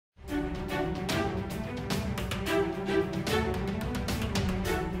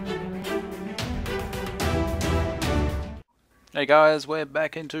Hey guys, we're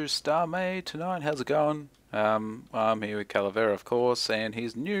back into StarMade tonight. How's it going? I'm here with Calavera, of course, and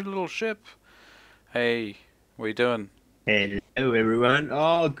his new little ship. Hey, what are you doing? Hello everyone.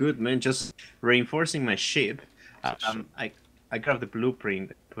 Oh, good man. Just reinforcing my ship. For sure. I grabbed the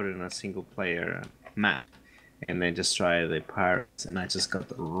blueprint, put it in a single player map, and then just tried the pirates, and I just got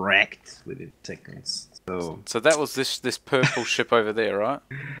wrecked within seconds. So So that was this purple ship over there, right?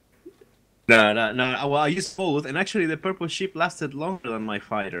 no. Well, I used both, and actually the purple ship lasted longer than my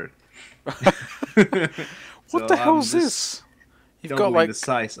fighter. What So the I'm hell's just this? You've got doubling the like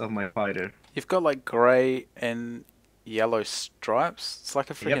size of my fighter. grey and yellow stripes. It's like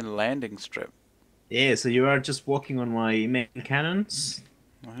a Yep. freaking landing strip. Yeah. So you are just walking on my main cannons.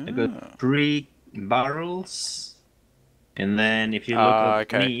 I got Ah, 3 barrels. And then if you look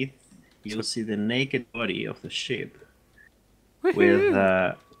okay. underneath, you'll So, see the naked body of the ship with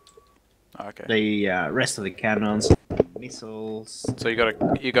woohoo! Okay. the rest of the cannons, missiles. So you gotta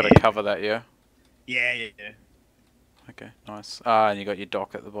And cover that, yeah. yeah. Okay, nice. Ah, and you got your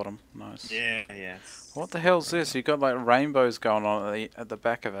dock at the bottom. Nice. Yeah, yes. What the hell's this? You've got like rainbows going on at the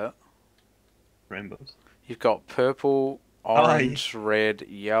back of it. Rainbows. You've got purple, Oh, yeah. orange, red,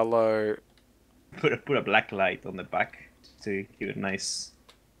 yellow. Put a black light on the back to give it a nice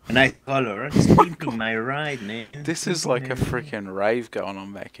color. Just Oh my keeping god. my ride, man. This is Keeping like my a ride. freaking rave going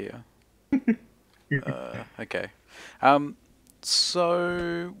on back here. Okay. Um,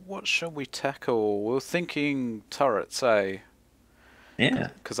 so what shall we tackle? We're thinking turrets, eh? Yeah.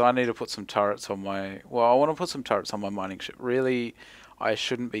 Because I need to put some turrets on my. Well, I want to put some turrets on my mining ship. Really, I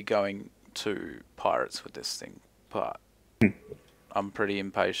shouldn't be going to pirates with this thing, but I'm pretty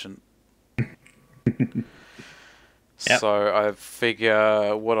impatient. Yep. So I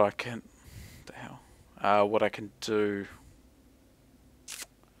figure what I can, the hell, what I can do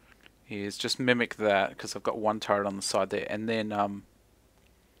is just mimic that because I've got one turret on the side there, and then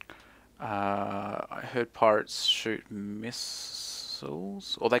I heard pirates shoot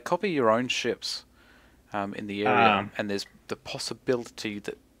missiles, or they copy your own ships in the area, Um. and there's the possibility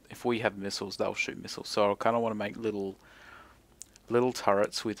that if we have missiles, they'll shoot missiles. So I kind of want to make little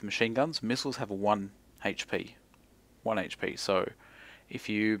turrets with machine guns. Missiles have 1 HP, 1 HP. So if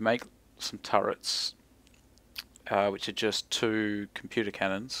you make some turrets, which are just two computer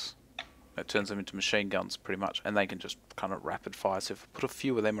cannons, that turns them into machine guns pretty much, and they can just kind of rapid fire. So if I put a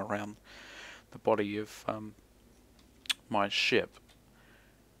few of them around the body of my ship,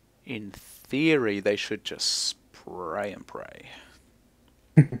 in theory they should just spray and pray.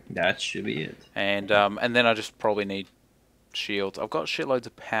 That should be it. And then I just probably need shields. I've got shitloads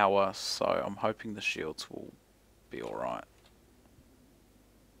of power, so I'm hoping the shields will be all right.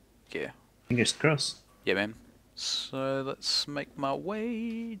 Yeah, Fingers crossed. yeah, man. So let's make my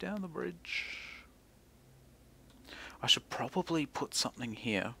way down the bridge. I should probably put something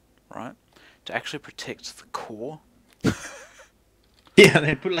here, right, to actually protect the core. Yeah,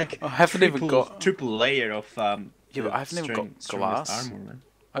 they put like I haven't even triple got. triple layer of Yeah, but the I haven't even got strongest glass. armor, man.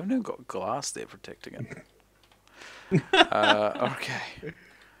 I haven't even got glass there protecting it. Okay.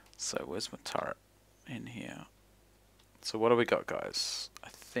 So where's my turret? In here. So what do we got, guys? I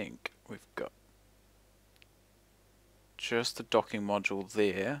think we've got just the docking module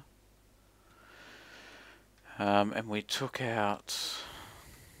there. And we took out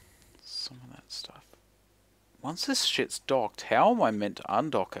some of that stuff. Once this shit's docked, how am I meant to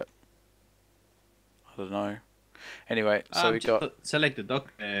undock it? I don't know. Anyway, so we Just got... select the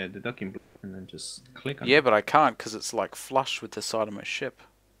docking block and then just click on Yeah, it. but I can't because it's like flush with the side of my ship.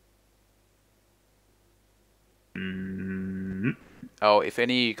 Mm. Oh, if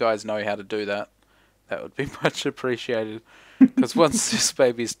any of you guys know how to do that, that would be much appreciated. Because once this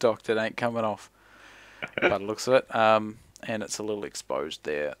baby's docked, it ain't coming off. By the looks of it. And it's a little exposed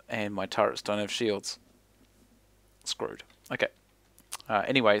there. And my turrets don't have shields. Screwed. Okay.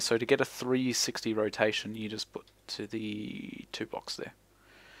 Anyway, so to get a 360 rotation, you just put to the 2 blocks there.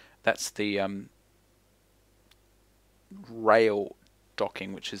 That's the rail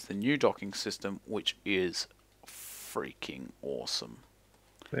docking, which is the new docking system, which is freaking awesome.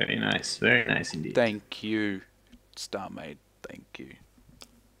 Very nice indeed. Thank you, StarMade. Thank you.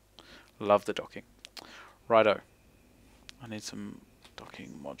 Love the docking. Righto. I need some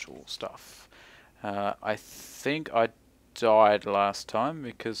docking module stuff. I think I died last time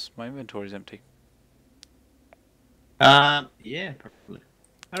because my inventory's empty. Yeah, probably.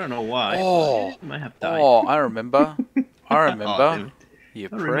 I don't know why, but Oh, it might have died. oh, I remember. I Oh, remember. damn it. You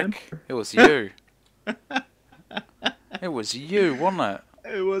I remember. prick. It was you. It was you, wasn't it?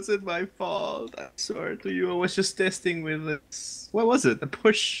 It wasn't my fault. I swear to you. I was just testing with this. What was it? The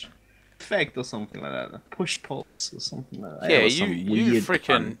push. effect or something like that. A push pulse or something like that. Yeah, It was you some you weird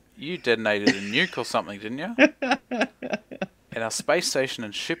freaking you detonated a nuke or something, didn't you? fun. And our space station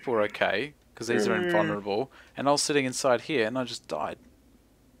and ship were okay because these are invulnerable. And I was sitting inside here and I just died.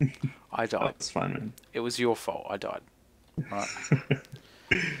 I died. That's fun, man. It was your fault. I died. Right.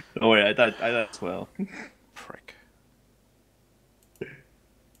 Don't worry, I died as well. Prick.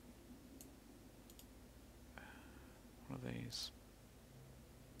 What are these?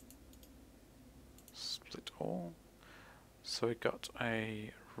 Split all. So we got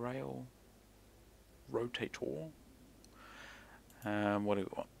a rail rotator. What do we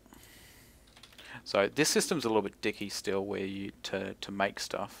want? So this system's a little bit dicky still, where you to make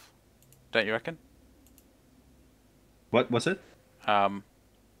stuff, don't you reckon? What was it?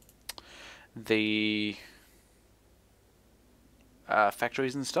 The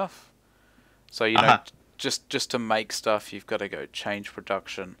factories and stuff. So you know, just to make stuff, you've got to go change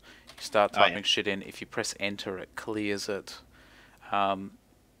production. You start typing shit in. If you press enter, it clears it.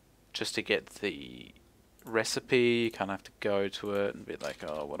 Just to get the recipe, you kind of have to go to it and be like,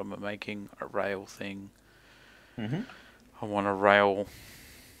 oh, what am I making? A rail thing. I want a rail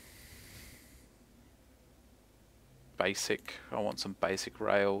basic. I want some basic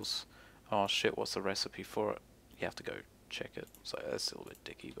rails. Oh shit, what's the recipe for it? You have to go check it. So that's a little bit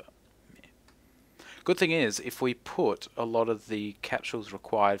dicky, but yeah. Good thing is, if we put a lot of the capsules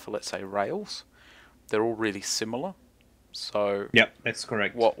required for, let's say, rails, they're all really similar. So yep, that's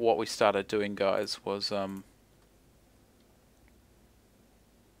correct. What we started doing, guys, was where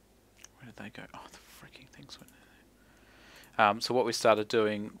did they go? Oh, the freaking things went there. So what we started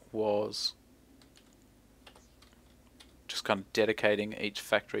doing was just kind of dedicating each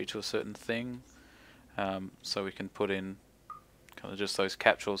factory to a certain thing, so we can put in kind of just those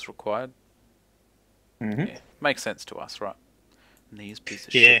capsules required. Yeah, makes sense to us, right? And these pieces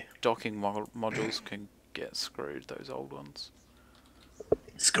of shit docking modules can get screwed, those old ones.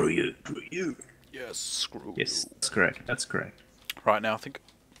 Screw you, screw you. Yes, screw you. Yes, that's correct. That's correct. Right now, I think.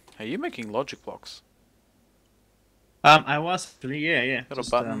 Are you making logic blocks? I was yeah. Got a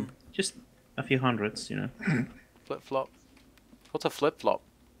button. Just a few hundreds, you know. Flip flop. What's a flip flop?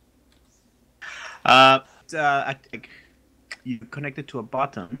 You connect it to a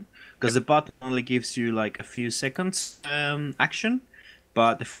button because the button only gives you like a few seconds action,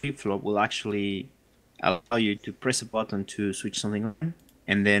 but the flip flop will actually allow you to press a button to switch something on,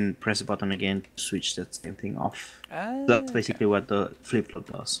 and then press a button again to switch that same thing off. That's basically what the flip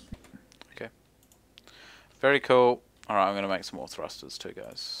flop does. Okay. Very cool. Alright, I'm going to make some more thrusters too,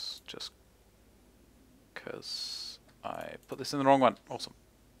 guys. Just because I put this in the wrong one. Awesome.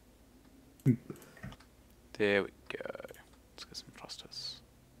 There we go. Let's get some thrusters.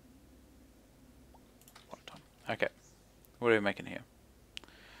 One time. Okay. What are we making here?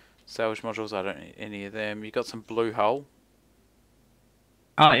 Salvage modules, I don't need any of them. You got some blue hull.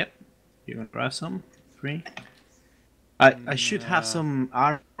 Oh, yep. You want to grab some? Free? I should have some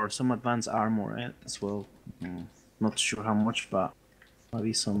armor, some advanced armor as well. Not sure how much, but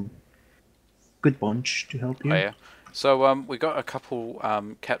maybe some good bunch to help you. Oh, yeah. So we got a couple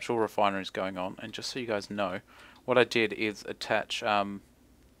capsule refineries going on, and just so you guys know, what I did is attach what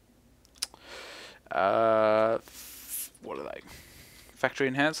are they? Factory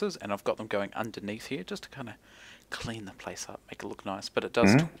enhancers, and I've got them going underneath here just to kind of clean the place up, make it look nice. But it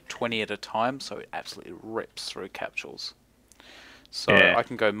does 20 at a time, so it absolutely rips through capsules. So I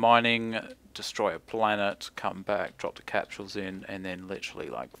can go mining, destroy a planet, come back, drop the capsules in, and then literally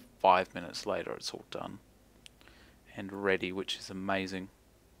like 5 minutes later it's all done and ready, which is amazing.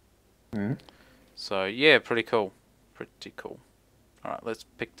 So yeah, pretty cool. Pretty cool. Alright, let's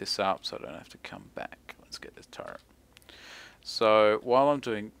pick this up so I don't have to come back. Let's get this turret. So while I'm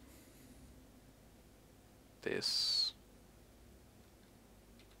doing this,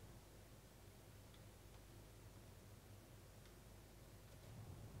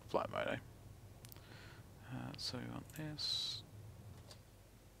 flight mode, eh? So we want this.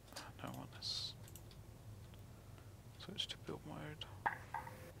 I don't want this. Switch to build mode.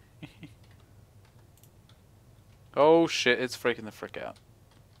 Oh shit, it's freaking the frick out.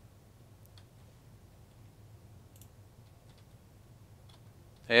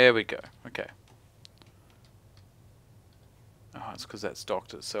 There we go. Okay. Oh, it's because that's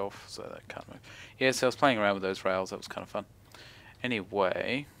docked itself, so that can't move. Yeah, so I was playing around with those rails. That was kind of fun.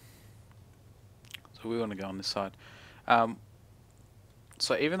 Anyway, so we want to go on this side.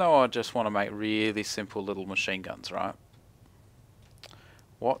 So even though I just want to make really simple little machine guns, right?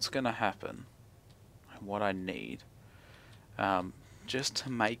 What's going to happen, and what I need, just to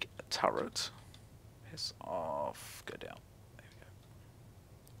make a turret, piss off, go down.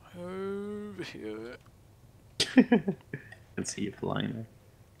 Over here. Can see you flying there.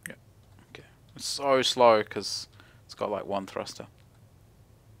 Yeah. Okay. It's so slow because it's got like one thruster.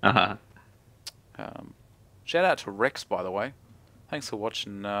 Uh-huh. Shout out to Rex, by the way. Thanks for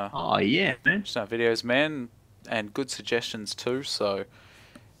watching. Oh yeah, man. Watching our videos, man, and good suggestions too. So,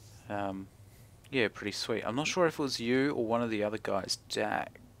 yeah, pretty sweet. I'm not sure if it was you or one of the other guys,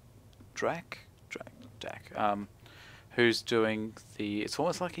 Dak, who's doing the. It's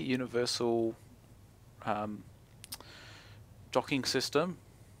almost like a universal docking system.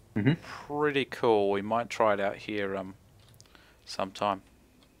 Mm-hmm. Pretty cool. We might try it out here sometime.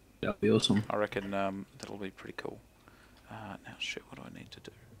 That'd be awesome. I reckon that'll be pretty cool. Now, shit, what do I need to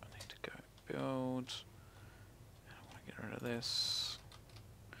do? I need to go build. I want to get rid of this.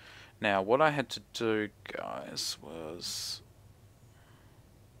 Now, what I had to do, guys, was...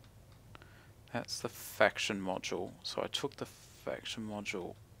 That's the faction module. So I took the faction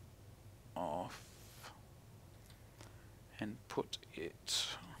module off and put it...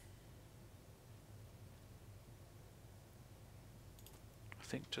 I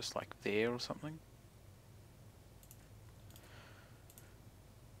think just like there or something.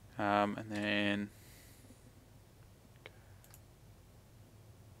 And then...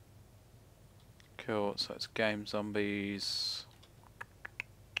 Cool, so it's game zombies.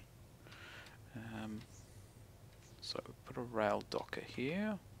 So we put a rail docker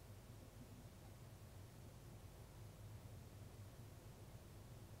here.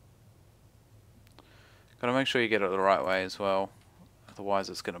 Gotta make sure you get it the right way as well. Otherwise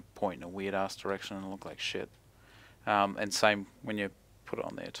it's gonna point in a weird ass direction and look like shit. And same when you put it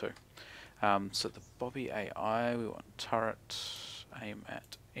on there too. So the Bobby AI, we want turret, aim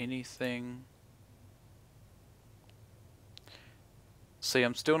at anything. See,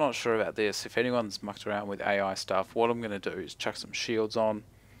 I'm still not sure about this. If anyone's mucked around with AI stuff, what I'm going to do is chuck some shields on.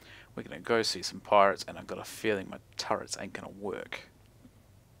 We're going to go see some pirates, and I've got a feeling my turrets ain't going to work.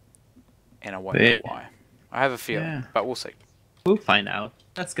 And I won't know why. I have a feeling, but we'll see. We'll find out.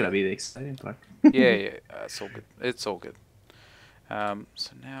 That's going to be the exciting part. Yeah, it's all good. It's all good.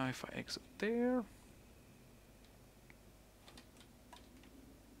 So now if I exit there...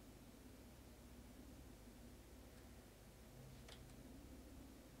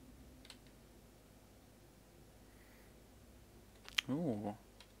 Ooh.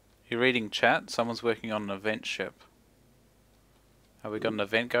 You're reading chat? Someone's working on an event ship. Have we got an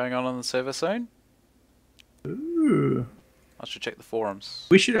event going on the server soon? Ooh. I should check the forums.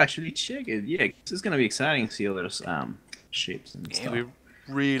 We should actually check it. Yeah, this is gonna be exciting to see all those ships and stuff. Yeah,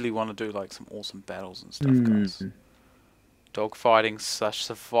 we really want to do like some awesome battles and stuff, guys. Dogfighting /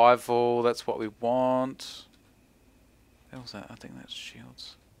 survival. That's what we want. What was that? I think that's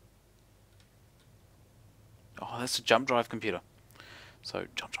shields. Oh, that's a jump drive computer. So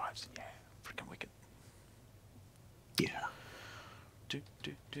jump drives, yeah, freaking wicked. Yeah.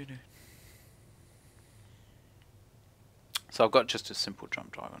 So I've got just a simple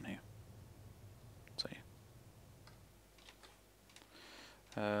jump drive on here. So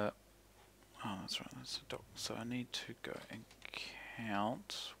yeah. Oh, that's right. That's a dock. So I need to go and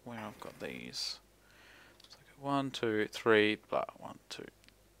count where I've got these. So I go 1, 2, 3, blah. 1, 2,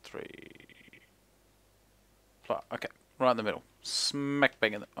 3, blah. Okay, right in the middle. Smack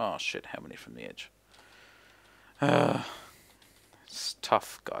bang in the... Oh shit, how many from the edge? It's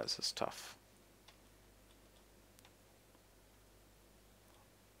tough, guys, it's tough.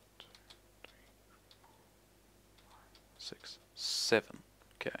 2, 3, 4, 5, 6, 7.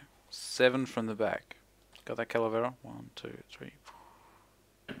 Okay, 7 from the back. Got that, Calavera? 1, 2, 3,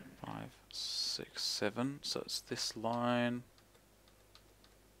 4, 5, 6, 7. So it's this line.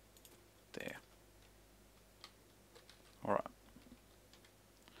 There. Alright.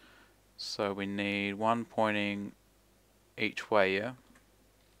 So we need one pointing each way, yeah?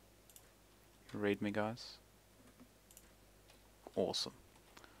 You read me, guys? Awesome.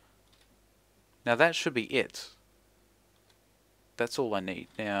 Now that should be it. That's all I need.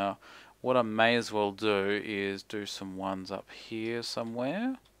 Now, what I may as well do is do some ones up here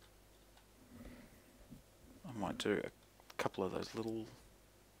somewhere. I might do a couple of those little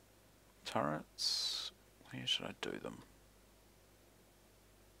turrets. Where should I do them?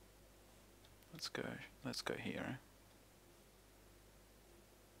 Let's go here. Eh?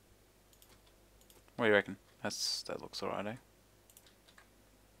 What do you reckon? That looks alright,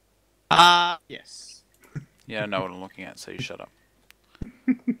 eh? Yes. Yeah, I know what I'm looking at, so you shut up.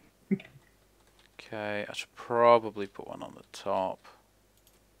 Okay, I should probably put one on the top.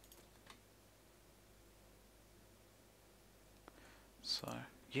 So,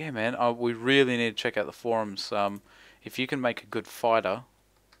 yeah, man, we really need to check out the forums. If you can make a good fighter,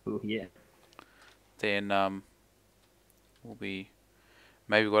 Oh yeah. Then we'll be,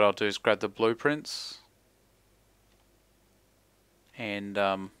 maybe what I'll do is grab the blueprints and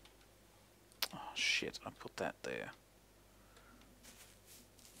oh shit, I put that there.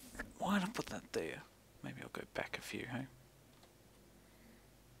 Why did I put that there? Maybe I'll go back a few, hey?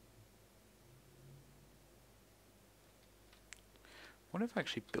 What if I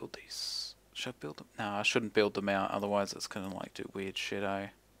actually build these? Should I build them? No, I shouldn't build them out, otherwise it's gonna like do weird shit, eh?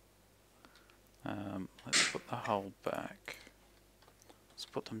 Let's put the hole back. Let's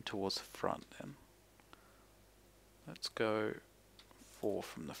put them towards the front then. Let's go 4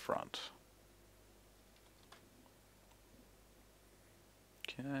 from the front.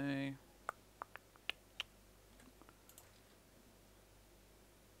 Okay.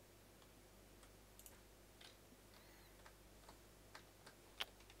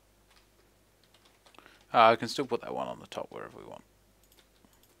 I can still put that one on the top wherever we want.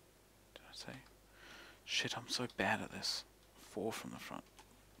 Did I say? Shit, I'm so bad at this. 4 from the front.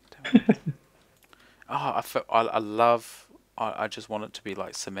 Damn it. I just want it to be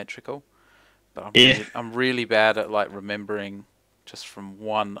like symmetrical, but I'm really bad at like remembering just from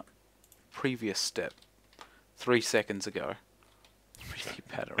one previous step 3 seconds ago. Really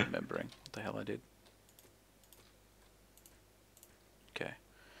bad at remembering what the hell I did. Okay,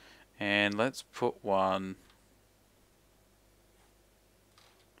 and let's put one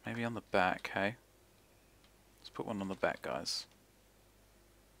maybe on the back. Hey, let's put one on the back, guys.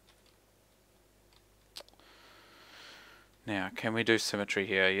 Now, can we do symmetry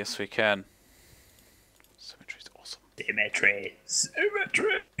here? Yes, we can. Symmetry's awesome. Symmetry.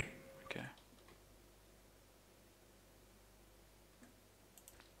 Symmetry. Okay.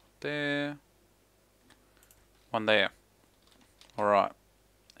 There. One there. Alright.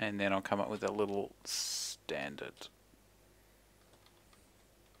 And then I'll come up with a little standard.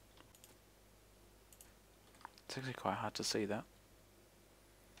 It's actually quite hard to see that.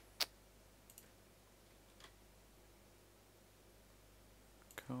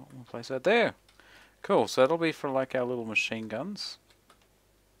 Cool, we'll place that there. Cool, so that'll be for like our little machine guns.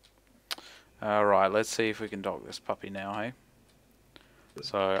 Alright, let's see if we can dock this puppy now, hey?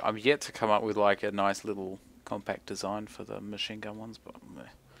 So, I'm yet to come up with like a nice little compact design for the machine gun ones, but we'll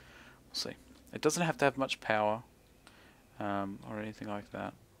see. It doesn't have to have much power, or anything like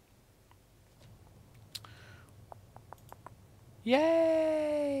that.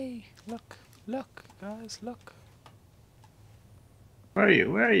 Yay! Look, look, guys, look. Where are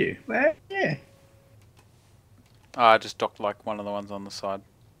you? Where are you? Where? Yeah. Oh, I just docked like one of the ones on the side.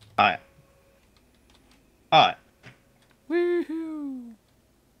 Alright. Alright. Woohoo!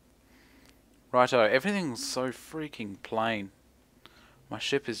 Righto, everything's so freaking plain. My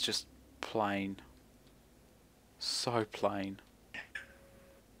ship is just plain. So plain.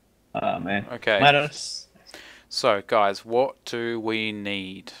 Oh man. Okay. Matters. So, guys, what do we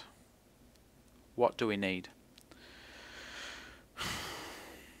need? What do we need?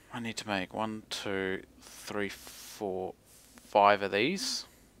 I need to make 1, 2, 3, 4, 5 of these.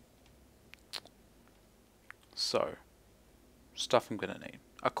 So, stuff I'm gonna need.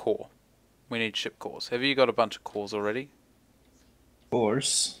 A core. We need ship cores. Have you got a bunch of cores already? Of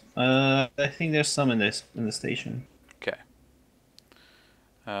course. I think there's some in the station. Okay.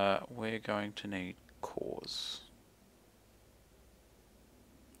 We're going to need cores.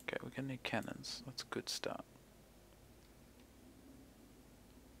 Okay, we're gonna need cannons. That's a good start.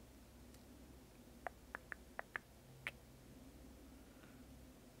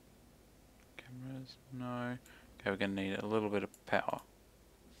 Cameras, no. Okay, we're gonna need a little bit of power.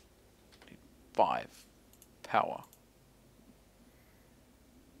 Need 5 power.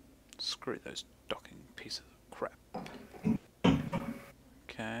 Screw those docking pieces of crap.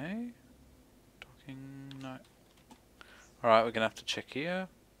 Okay. Docking, no. Alright, we're gonna have to check here.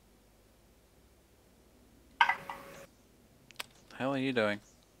 What the hell are you doing?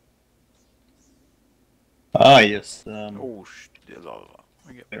 Ah, yes. Oh,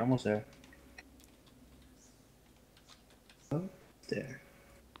 We're almost there. Oh, there.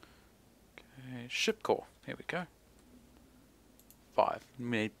 Okay, ship core. Here we go. 5. We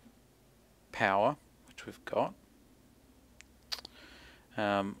need power, which we've got.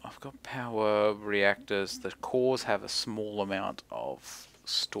 I've got power reactors. The cores have a small amount of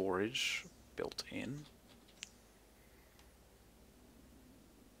storage built in.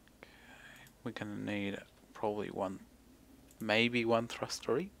 Okay, we're gonna need probably maybe one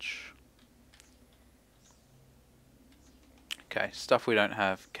thruster each. Okay, stuff we don't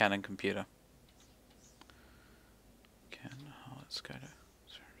have. Cannon computer. Let's go to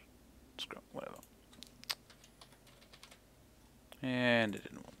scrap, whatever. And it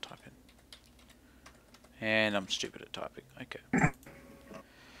didn't want And I'm stupid at typing. Okay.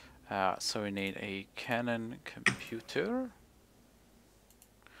 So we need a Canon computer.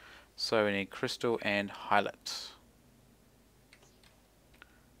 So we need crystal and highlight.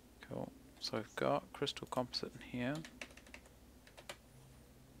 Cool. So we've got crystal composite in here.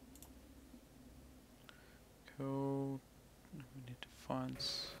 Cool. We need to find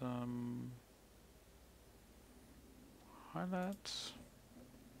some highlights.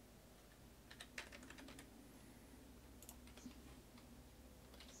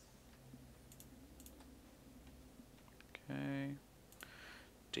 Okay.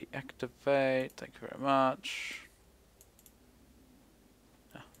 Deactivate. Thank you very much.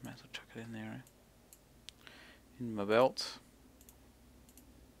 Might as well chuck it in there. In my belt.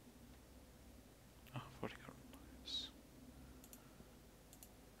 Oh, I've already got those.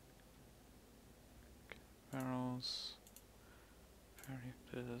 Okay, barrels.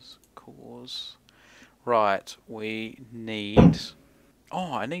 Variables. Cores. Right, we need.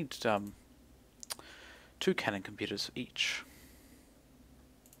 Oh, I need 2 Canon computers each.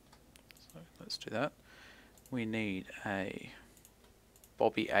 So let's do that. We need a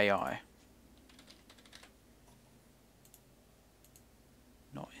Bobby AI.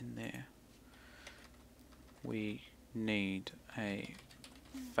 Not in there. We need a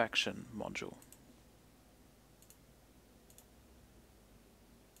faction module.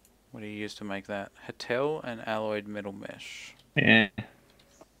 What do you use to make that? Hatel and alloyed metal mesh. Yeah.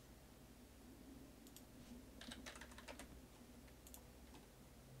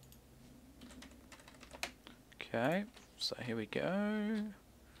 Okay, so here we go.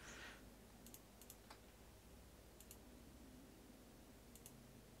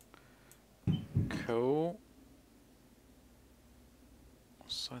 Cool.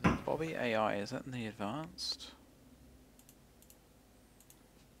 So the Bobby AI, is that in the advanced?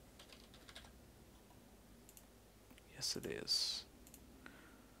 Yes it is.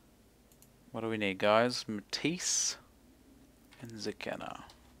 What do we need, guys? Matisse and Zakena.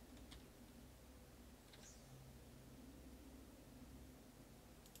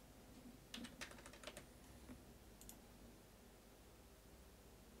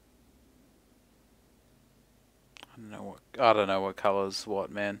 I don't know what colors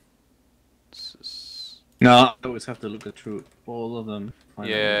what, man. It's just... No, I always have to look through all of them.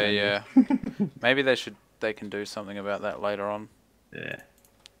 Find out what I Yeah. need. Maybe they can do something about that later on. Yeah.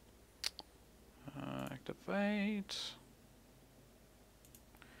 Activate.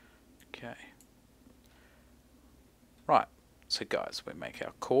 Okay. Right. So guys, we make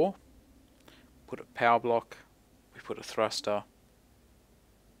our core. Put a power block. We put a thruster.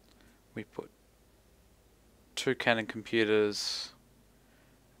 We put 2 Canon computers.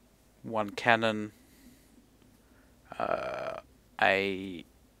 1 Canon. A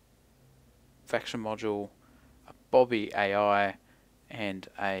faction module. A Bobby AI. And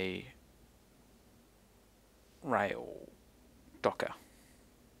a rail docker.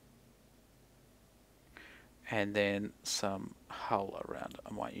 And then some hull around it.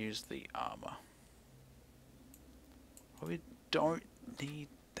 I might use the armor. We don't need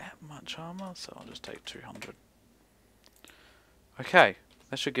that much armor, so I'll just take 200. Okay,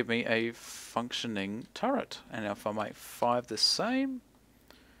 that should give me a functioning turret. And if I make 5 the same,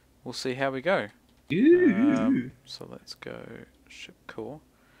 we'll see how we go. So let's go ship core.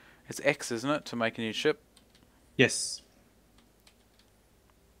 It's X, isn't it, to make a new ship? Yes.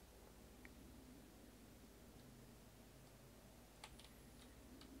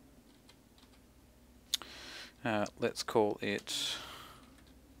 Let's call it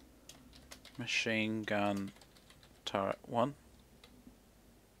machine gun turret 1.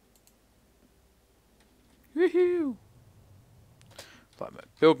 Woohoo! Flight mode.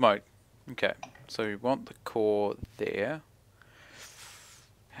 Build mode. Okay, so we want the core there.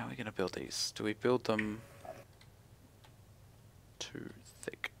 How are we going to build these? Do we build them too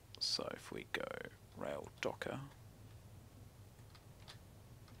thick? So if we go rail docker,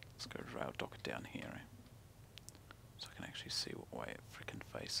 let's go rail docker down here. So I can actually see what way it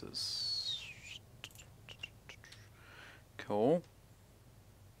frickin' faces. Cool.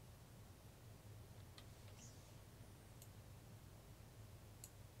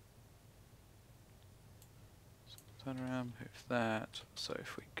 Turn around, move that. So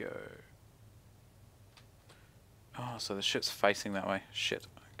if we go... Oh, so the ship's facing that way. Shit.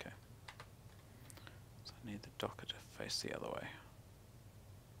 Okay. So I need the docker to face the other way.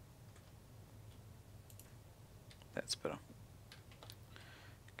 That's better.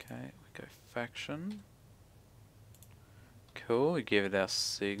 Okay, we go faction. Cool, we give it our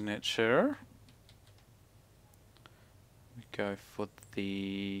signature. We go for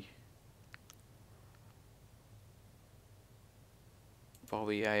the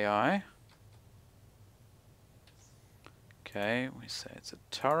Bobby AI. Okay, we say it's a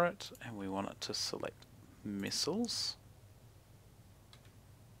turret and we want it to select missiles.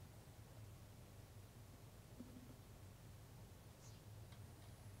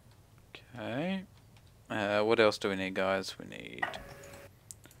 Okay. What else do we need, guys? We need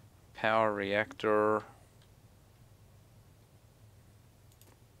power reactor.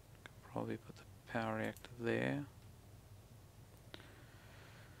 Probably put the power reactor there.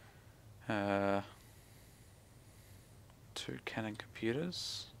 2 cannon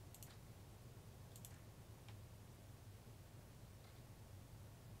computers.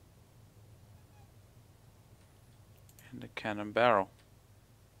 And a cannon barrel.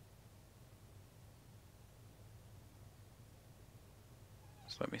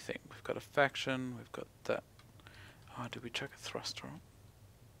 So let me think. We've got a faction, we've got that. Oh, did we chuck a thruster on?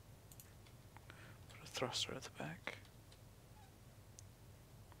 Put a thruster at the back.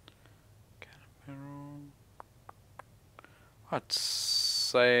 Cannon barrel. I'd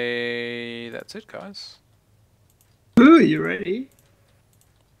say that's it, guys. Ooh, you ready?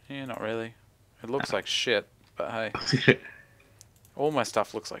 Yeah, not really. It looks like shit, but hey. All my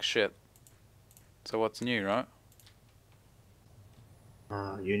stuff looks like shit. So what's new, right?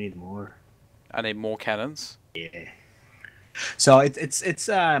 You need more. I need more cannons. Yeah. So it's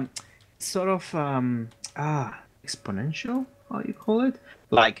sort of exponential, how you call it?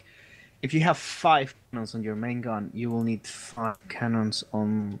 Like, if you have 5 cannons on your main gun, you will need 5 cannons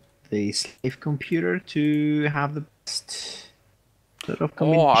on the slave computer to have the best sort of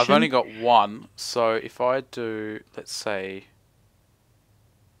combination. Oh, I've only got 1. So if I do, let's say...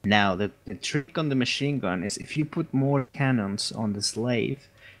 Now, the trick on the machine gun is if you put more cannons on the slave,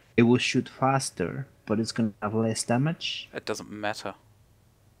 it will shoot faster, but it's going to have less damage. It doesn't matter.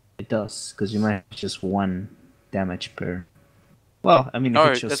 It does, because you might have just 1 damage per... Well, I mean, No,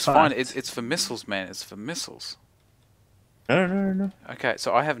 if it's that's just fine. fast. It's for missiles, man. It's for missiles. No. Okay,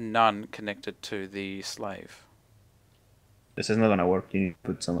 so I have none connected to the slave. This is not going to work. You need to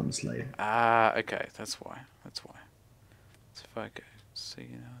put some on the slave. Ah, okay. That's why. That's why. So if I go see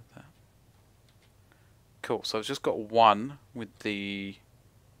that. Cool. So I've just got 1 with the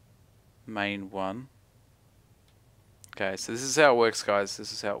main one. Okay, so this is how it works, guys.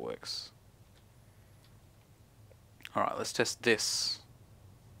 This is how it works. Alright, let's test this.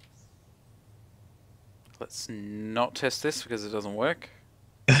 Let's not test this because it doesn't work.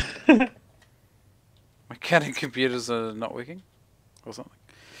 My cannon computers are not working. Or something.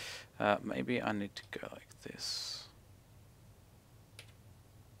 Maybe I need to go like this.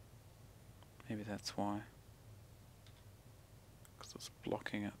 Maybe that's why. Because it's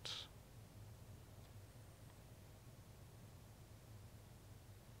blocking it.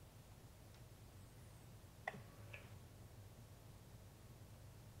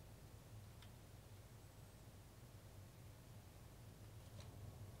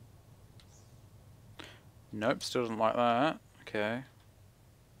 Nope, still doesn't like that. Okay.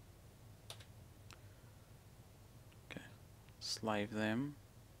 Okay. Slave them.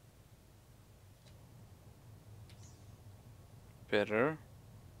 Better.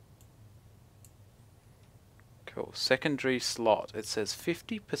 Cool. Secondary slot. It says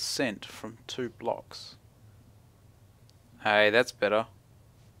 50% from 2 blocks. Hey, that's better.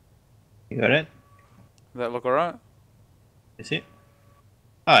 You got it? Does that look alright? Is it?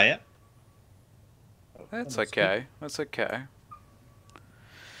 Oh, yeah. That's okay. That's okay.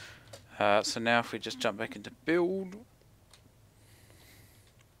 So now if we just jump back into build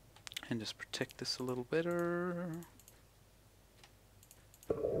and just protect this a little better.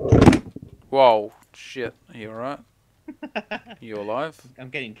 Whoa, shit. Are you alright? You alive? I'm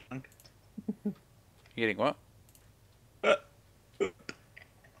getting drunk. You getting what? Oh,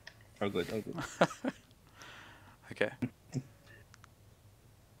 good. Okay.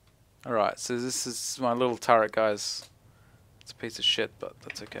 Alright, so this is my little turret, guys. It's a piece of shit, but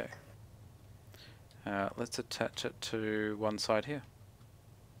that's okay. Let's attach it to one side here.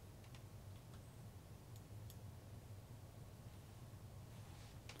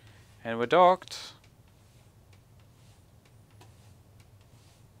 And we're docked.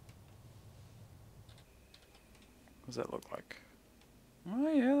 What does that look like?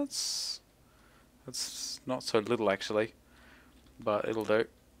 Oh yeah, that's not so little actually, but it'll do.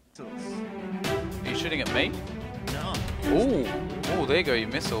 Are you shooting at me? No. Ooh, oh, there you go, your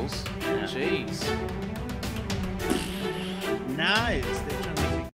missiles. Yeah. Jeez. Nice.